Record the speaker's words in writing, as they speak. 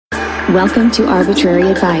Welcome to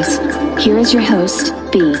Arbitrary Advice. Here is your host,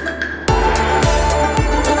 B.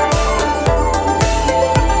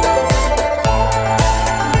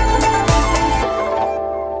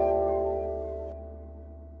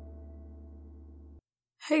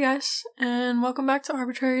 Hey guys, and welcome back to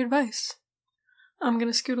Arbitrary Advice. I'm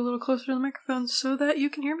gonna scoot a little closer to the microphone so that you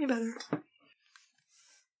can hear me better.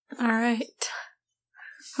 Alright.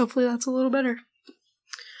 Hopefully that's a little better.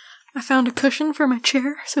 I found a cushion for my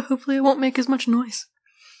chair, so hopefully it won't make as much noise.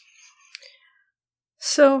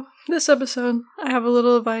 So, this episode, I have a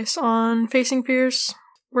little advice on facing fears.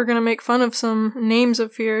 We're gonna make fun of some names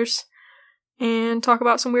of fears, and talk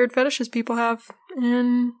about some weird fetishes people have,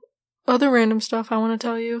 and other random stuff I want to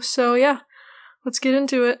tell you. So yeah, let's get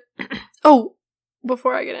into it. Oh,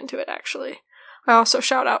 before I get into it, actually, I also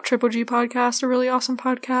shout out Triple G Podcast, a really awesome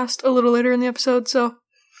podcast, a little later in the episode, so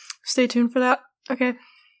stay tuned for that. Okay.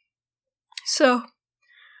 So,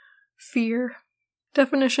 fear.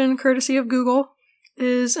 Definition, courtesy of Google,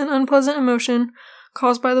 is an unpleasant emotion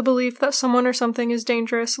caused by the belief that someone or something is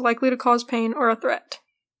dangerous, likely to cause pain, or a threat.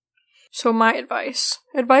 So my advice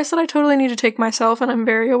that I totally need to take myself, and I'm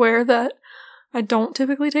very aware that I don't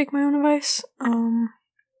typically take my own advice. I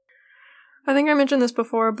think I mentioned this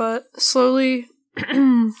before, but slowly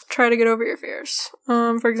try to get over your fears.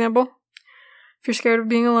 For example, if you're scared of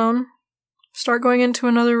being alone, start going into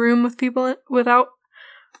another room with people without...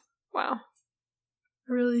 Wow.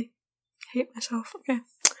 I really hate myself. Okay.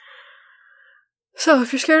 So,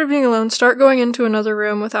 if you're scared of being alone, start going into another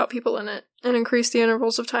room without people in it, and increase the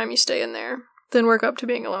intervals of time you stay in there. Then work up to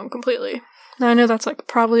being alone completely. Now, I know that's,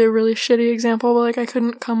 probably a really shitty example, but, I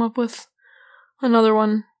couldn't come up with another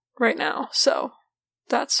one right now, so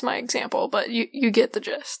that's my example, but you get the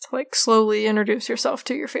gist. Slowly introduce yourself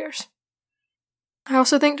to your fears. I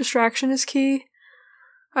also think distraction is key.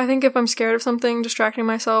 I think if I'm scared of something, distracting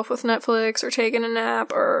myself with Netflix or taking a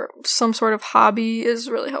nap or some sort of hobby is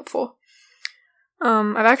really helpful.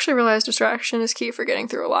 I've actually realized distraction is key for getting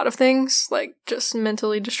through a lot of things, just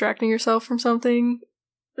mentally distracting yourself from something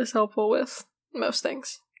is helpful with most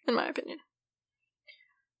things, in my opinion.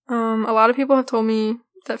 A lot of people have told me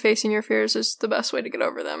that facing your fears is the best way to get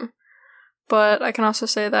over them, but I can also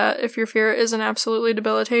say that if your fear isn't absolutely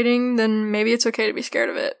debilitating, then maybe it's okay to be scared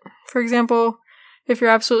of it. For example, if you're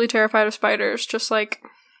absolutely terrified of spiders, just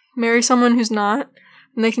marry someone who's not,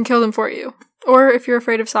 and they can kill them for you. Or if you're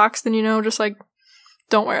afraid of socks, then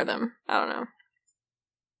don't wear them. I don't know.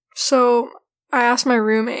 So, I asked my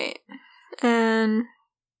roommate, and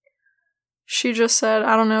she just said,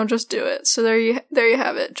 I don't know, just do it. So there you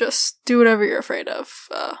have it. Just do whatever you're afraid of.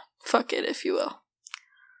 Fuck it, if you will.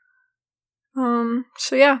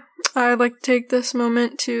 So yeah, I'd like to take this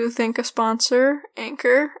moment to thank a sponsor,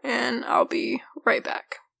 Anchor, and I'll be right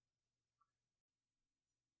back.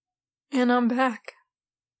 And I'm back.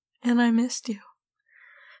 And I missed you.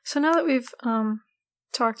 So now that we've,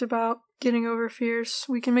 talked about getting over fears,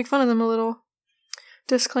 we can make fun of them a little.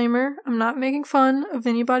 Disclaimer, I'm not making fun of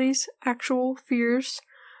anybody's actual fears,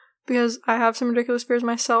 because I have some ridiculous fears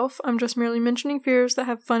myself. I'm just merely mentioning fears that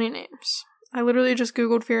have funny names. I literally just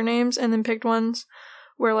googled fear names and then picked ones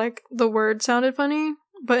where, the word sounded funny,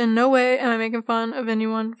 but in no way am I making fun of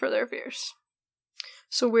anyone for their fears.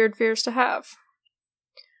 So, weird fears to have.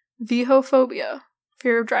 Vehophobia,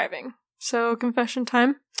 fear of driving. So, confession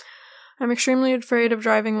time. I'm extremely afraid of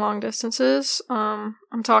driving long distances. I'm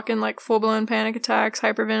talking full-blown panic attacks,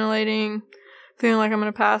 hyperventilating, feeling like I'm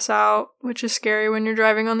gonna pass out, which is scary when you're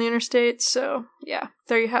driving on the interstate. So, yeah,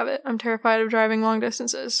 there you have it. I'm terrified of driving long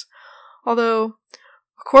distances. Although,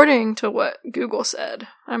 according to what Google said,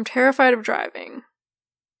 I'm terrified of driving,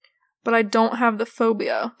 but I don't have the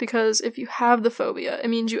phobia, because if you have the phobia,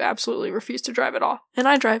 it means you absolutely refuse to drive at all. And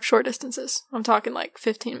I drive short distances. I'm talking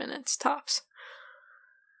 15 minutes tops.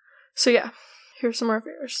 So yeah, here's some more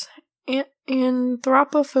fears.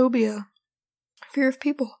 Anthropophobia. Fear of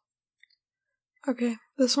people. Okay,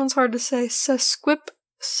 this one's hard to say.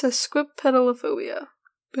 Sesquipedalophobia.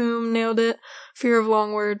 Boom, nailed it. Fear of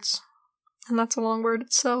long words. And that's a long word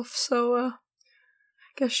itself, so,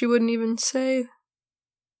 guess you wouldn't even say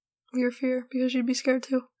your fear, because you'd be scared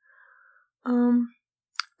too.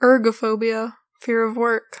 Ergophobia. Fear of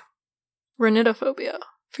work. Rhinidophobia.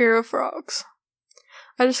 Fear of frogs.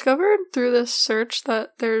 I discovered through this search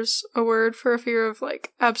that there's a word for a fear of,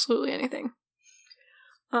 absolutely anything.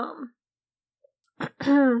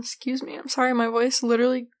 Excuse me, I'm sorry, my voice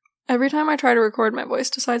literally, every time I try to record, my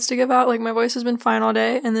voice decides to give out. My voice has been fine all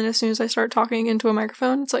day, and then as soon as I start talking into a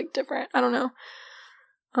microphone, it's, different. I don't know.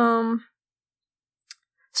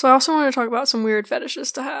 So I also want to talk about some weird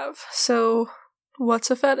fetishes to have. So, what's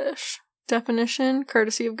a fetish? Definition,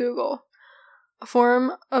 courtesy of Google. A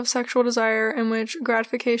form of sexual desire in which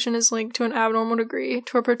gratification is linked to an abnormal degree,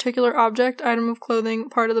 to a particular object, item of clothing,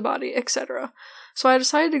 part of the body, etc. So I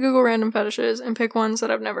decided to Google random fetishes and pick ones that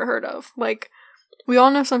I've never heard of. Like, we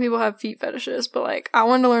all know some people have feet fetishes, but like, I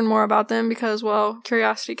wanted to learn more about them because, well,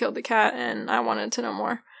 curiosity killed the cat and I wanted to know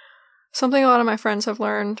more. Something a lot of my friends have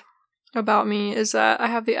learned about me is that I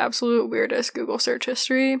have the absolute weirdest Google search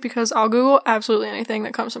history because I'll Google absolutely anything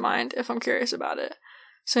that comes to mind if I'm curious about it.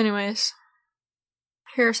 So anyways,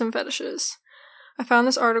 here are some fetishes. I found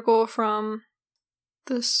this article from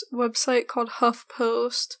this website called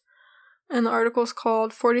HuffPost, and the article is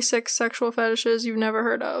called 46 Sexual Fetishes You've Never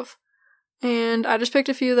Heard of. And I just picked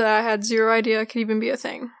a few that I had zero idea could even be a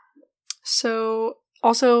thing. So,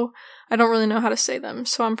 also, I don't really know how to say them,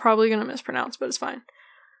 so I'm probably going to mispronounce, but it's fine.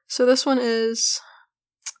 So this one is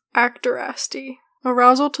actorasty,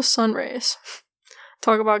 arousal to sun rays.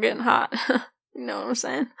 Talk about getting hot. You know what I'm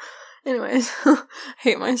saying? Anyways,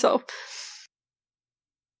 hate myself.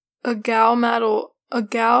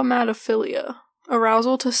 Agalmatophilia,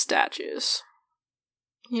 arousal to statues.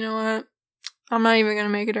 You know what? I'm not even gonna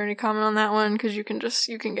make a dirty comment on that one because you can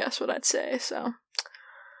guess what I'd say. So,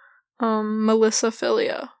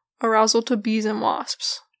 Melissophilia, arousal to bees and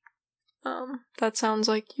wasps. That sounds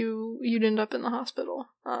like you'd end up in the hospital.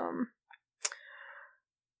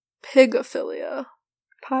 Pygophilia.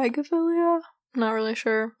 Not really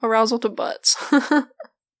sure. Arousal to butts. I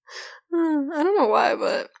don't know why,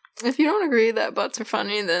 but if you don't agree that butts are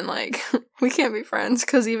funny, then, like, we can't be friends,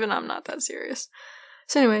 because even I'm not that serious.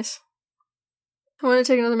 So anyways, I want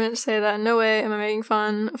to take another minute to say that in no way am I making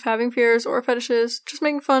fun of having fears or fetishes, just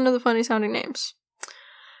making fun of the funny sounding names.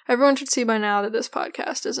 Everyone should see by now that this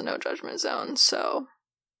podcast is a no judgment zone, so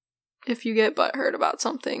if you get butthurt about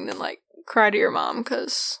something, then, like, cry to your mom,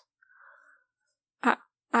 because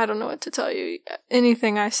I don't know what to tell you.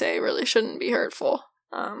 Anything I say really shouldn't be hurtful.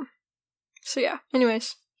 So yeah,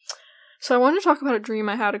 anyways. So I wanted to talk about a dream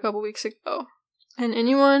I had a couple weeks ago, and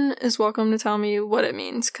anyone is welcome to tell me what it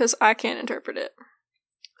means, because I can't interpret it.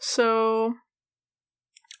 So,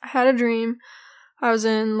 I had a dream. I was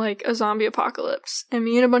in, like, a zombie apocalypse, and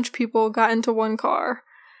me and a bunch of people got into one car,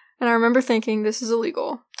 and I remember thinking, this is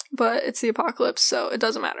illegal, but it's the apocalypse, so it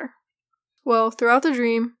doesn't matter. Well, throughout the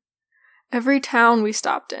dream, every town we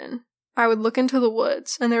stopped in, I would look into the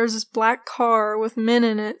woods, and there was this black car with men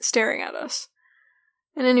in it staring at us.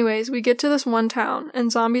 And anyways, we get to this one town,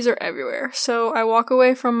 and zombies are everywhere, so I walk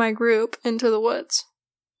away from my group into the woods.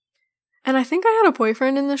 And I think I had a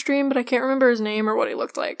boyfriend in this dream, but I can't remember his name or what he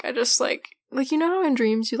looked like. I just, like, you know how in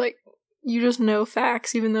dreams you just know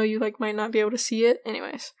facts, even though you, like, might not be able to see it?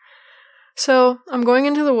 Anyways. So, I'm going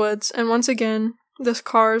into the woods, and once again, this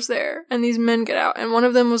car is there, and these men get out, and one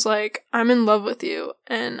of them was like, I'm in love with you,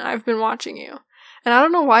 and I've been watching you. And I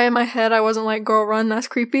don't know why in my head I wasn't like, girl, run, that's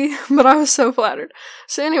creepy, but I was so flattered.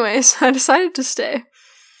 So anyways, I decided to stay.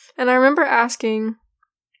 And I remember asking,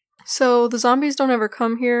 so the zombies don't ever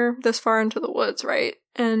come here this far into the woods, right?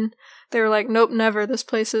 And they were like, nope, never, this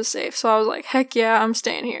place is safe. So I was like, heck yeah, I'm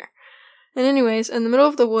staying here. And anyways, in the middle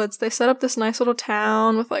of the woods, they set up this nice little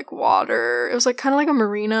town with, like, water. It was, like, kind of like a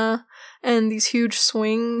marina, and these huge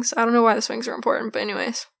swings. I don't know why the swings are important, but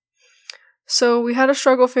anyways. So we had a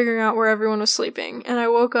struggle figuring out where everyone was sleeping, and I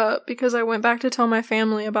woke up because I went back to tell my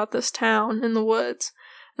family about this town in the woods.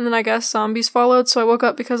 And then I guess zombies followed, so I woke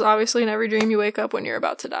up because obviously in every dream you wake up when you're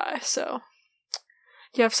about to die, so.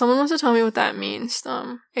 Yeah, if someone wants to tell me what that means,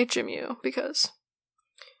 HMU, because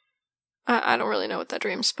I don't really know what that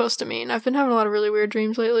dream's supposed to mean. I've been having a lot of really weird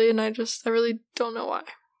dreams lately, and I really don't know why. I'm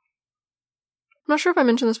not sure if I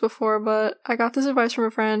mentioned this before, but I got this advice from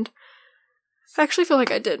a friend. I actually feel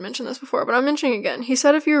like I did mention this before, but I'm mentioning it again. He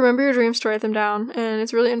said if you remember your dreams to write them down, and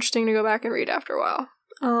it's really interesting to go back and read after a while.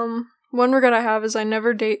 One regret I have is I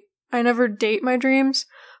never date my dreams,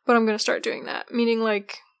 but I'm gonna start doing that. Meaning,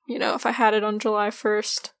 like, you know, if I had it on July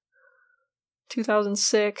 1st,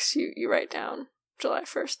 2006, you write down July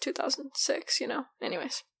 1st, 2006, you know?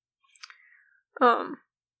 Anyways.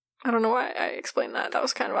 I don't know why I explained that. That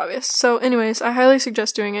was kind of obvious. So anyways, I highly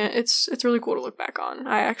suggest doing it. It's really cool to look back on.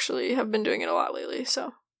 I actually have been doing it a lot lately,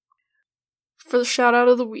 so. For the shout out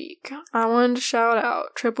of the week, I wanted to shout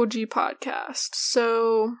out Triple G Podcast.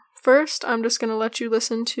 So first, I'm just going to let you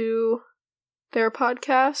listen to their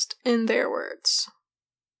podcast in their words.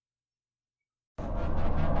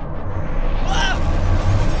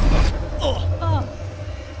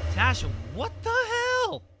 Tasha, what the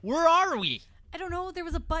hell? Where are we? I don't know, there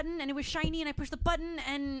was a button and it was shiny and I pushed the button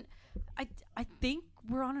and I think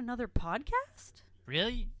we're on another podcast?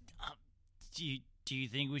 Really? Do Do you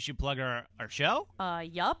think we should plug our show?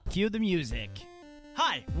 Yup. Cue the music.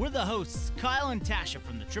 Hi, we're the hosts, Kyle and Tasha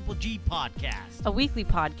from the Triple G Podcast. A weekly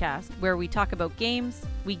podcast where we talk about games,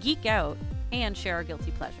 we geek out, and share our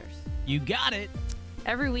guilty pleasures. You got it.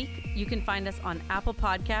 Every week, you can find us on Apple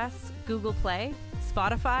Podcasts, Google Play,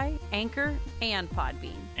 Spotify, Anchor, and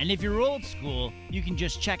Podbean. And if you're old school, you can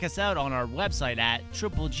just check us out on our website at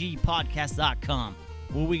triplegpodcast.com,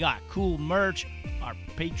 where we got cool merch, our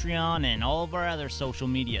Patreon, and all of our other social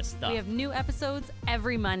media stuff. We have new episodes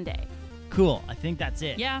every Monday. Cool, I think that's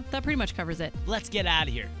it. Yeah, that pretty much covers it. Let's get out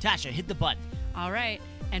of here. Tasha, hit the button. All right.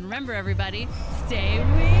 And remember, everybody, stay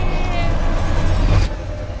weird.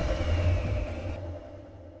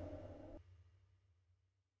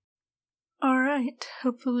 All right.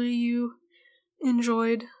 Hopefully you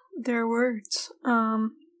enjoyed their words.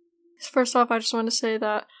 First off, I just want to say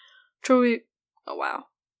that Triple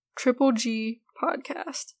G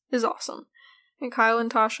Podcast is awesome, and Kyle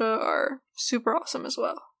and Tasha are super awesome as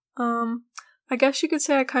well. I guess you could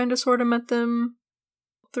say I kind of sort of met them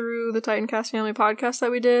through the Titancast Family podcast that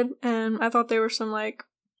we did, and I thought they were some like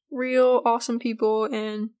real awesome people,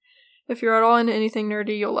 and if you're at all into anything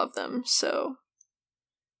nerdy, you'll love them. So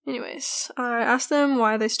anyways, I asked them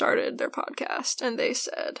why they started their podcast, and they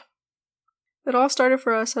said, "It all started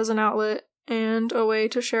for us as an outlet and a way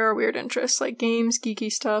to share our weird interests like games,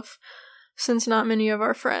 geeky stuff, since not many of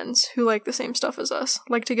our friends who like the same stuff as us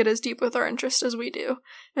like to get as deep with our interests as we do.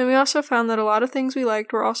 And we also found that a lot of things we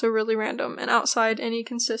liked were also really random and outside any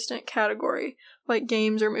consistent category, like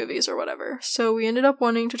games or movies or whatever. So we ended up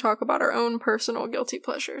wanting to talk about our own personal guilty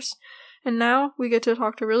pleasures. And now we get to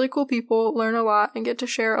talk to really cool people, learn a lot, and get to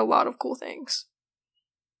share a lot of cool things."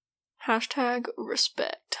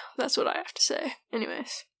 #respect. That's what I have to say.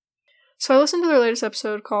 Anyways. So I listened to their latest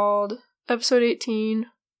episode called Episode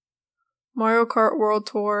 18, Mario Kart World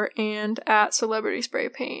Tour, and at Celebrity Spray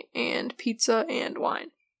Paint, and Pizza and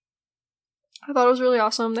Wine. I thought it was really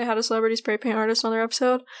awesome. They had a celebrity spray paint artist on their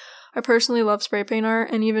episode. I personally love spray paint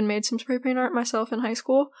art, and even made some spray paint art myself in high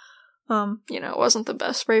school. It wasn't the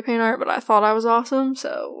best spray paint art, but I thought I was awesome,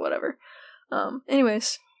 so whatever.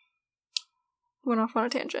 Anyways, went off on a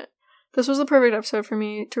tangent. This was the perfect episode for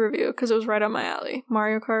me to review, because it was right up my alley.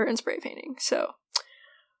 Mario Kart and spray painting. So,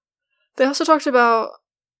 they also talked about,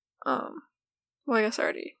 I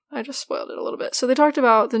just spoiled it a little bit. So they talked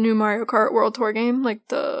about the new Mario Kart World Tour game, like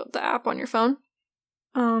the app on your phone.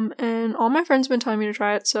 And all my friends have been telling me to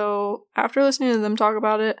try it, so after listening to them talk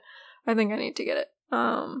about it, I think I need to get it.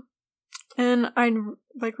 And I,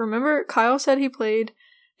 remember Kyle said he played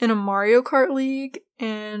in a Mario Kart league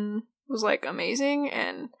and was, amazing,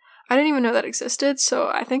 and I didn't even know that existed, so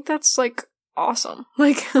I think that's, awesome.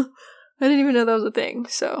 I didn't even know that was a thing,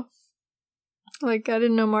 so, I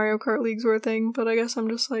didn't know Mario Kart leagues were a thing, but I guess I'm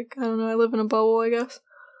just, I don't know, I live in a bubble, I guess.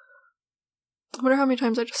 I wonder how many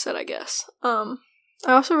times I just said I guess. I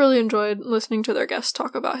also really enjoyed listening to their guest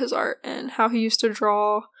talk about his art, and how he used to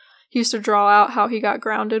draw out how he got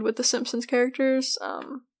grounded with the Simpsons characters. I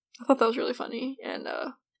thought that was really funny, and,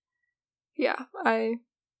 I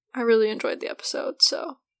really enjoyed the episode,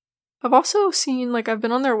 so. I've also seen, I've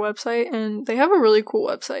been on their website, and they have a really cool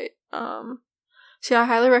website. So I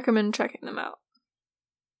highly recommend checking them out.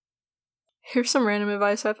 Here's some random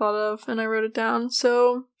advice I thought of, and I wrote it down.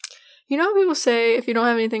 So, you know how people say, if you don't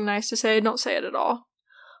have anything nice to say, don't say it at all?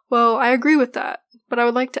 Well, I agree with that, but I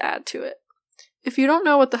would like to add to it. If you don't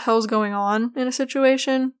know what the hell's going on in a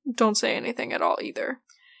situation, don't say anything at all either.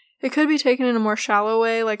 It could be taken in a more shallow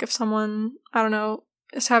way, like if someone,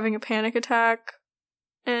 is having a panic attack,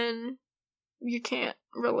 and you can't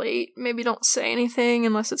relate, maybe don't say anything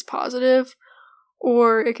unless it's positive.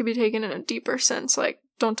 Or it could be taken in a deeper sense,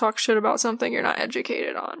 don't talk shit about something you're not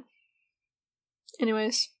educated on.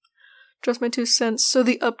 Anyways, just my 2 cents. So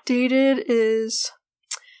the updated is,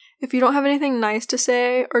 if you don't have anything nice to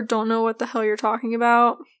say, or don't know what the hell you're talking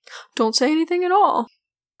about, don't say anything at all.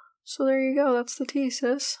 So there you go, that's the tea,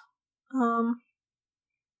 sis.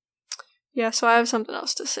 So I have something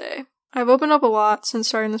else to say. I've opened up a lot since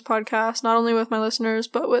starting this podcast, not only with my listeners,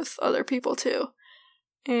 but with other people too.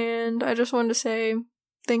 And I just wanted to say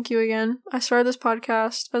thank you again. I started this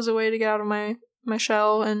podcast as a way to get out of my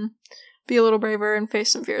shell and be a little braver and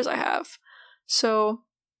face some fears I have. So,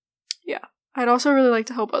 yeah. I'd also really like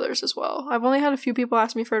to help others as well. I've only had a few people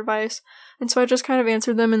ask me for advice, and so I just kind of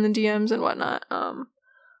answered them in the DMs and whatnot.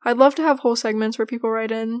 I'd love to have whole segments where people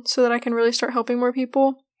write in so that I can really start helping more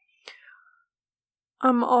people.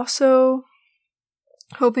 I'm also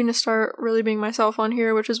hoping to start really being myself on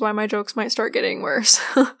here, which is why my jokes might start getting worse.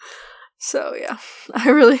 So yeah, I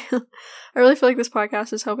really feel like this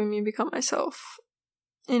podcast is helping me become myself.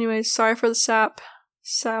 Anyways, sorry for the sap.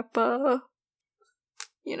 sap, rant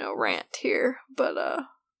here, but,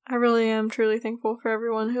 I really am truly thankful for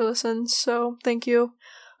everyone who listens, so thank you.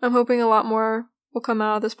 I'm hoping a lot more will come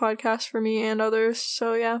out of this podcast for me and others,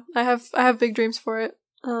 so yeah, I have big dreams for it.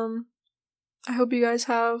 I hope you guys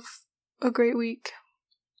have a great week.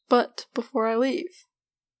 But before I leave,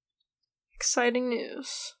 exciting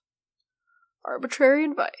news. Arbitrary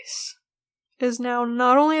Advice is now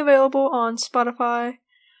not only available on Spotify,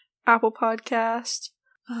 Apple Podcast,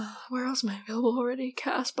 where else am I available already?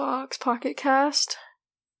 CastBox, Pocket Cast.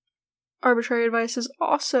 Arbitrary Advice is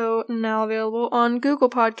also now available on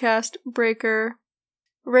Google Podcast, Breaker,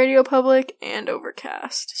 Radio Public, and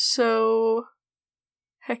Overcast. So,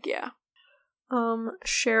 heck yeah.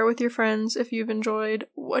 Share with your friends if you've enjoyed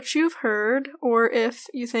what you've heard, or if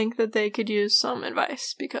you think that they could use some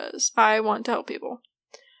advice, because I want to help people.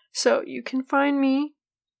 So, you can find me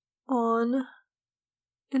on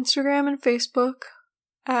Instagram and Facebook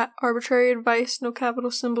at Arbitrary Advice, no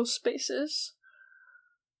capital symbols, spaces.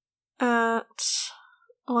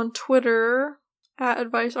 On Twitter at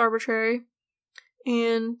Advice Arbitrary,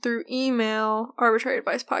 and through email,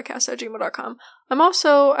 arbitraryadvicepodcast@gmail.com. I'm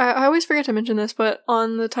also, I always forget to mention this, but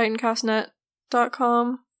on the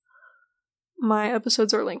titancastnet.com, my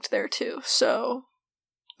episodes are linked there too, so,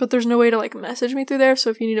 but there's no way to, message me through there, so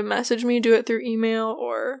if you need to message me, do it through email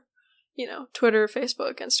or, Twitter,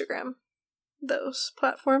 Facebook, Instagram, those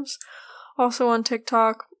platforms. Also on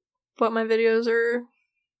TikTok, but my videos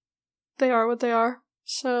they are what they are,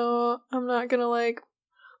 so I'm not gonna,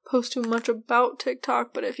 post too much about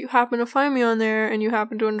TikTok, but if you happen to find me on there and you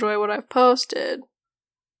happen to enjoy what I've posted,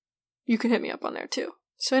 you can hit me up on there too.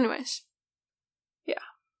 So anyways, yeah.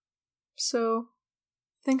 So,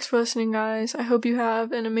 thanks for listening, guys. I hope you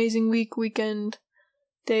have an amazing week, weekend,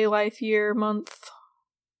 day, life, year, month.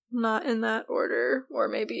 Not in that order, or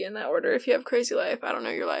maybe in that order if you have crazy life. I don't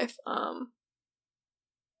know your life.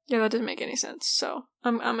 Yeah, that didn't make any sense, so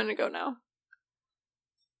I'm gonna go now.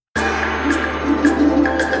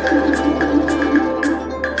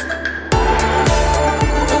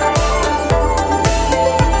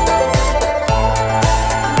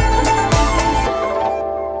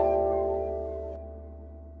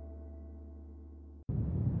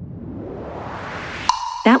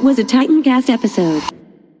 That was a Titancast episode.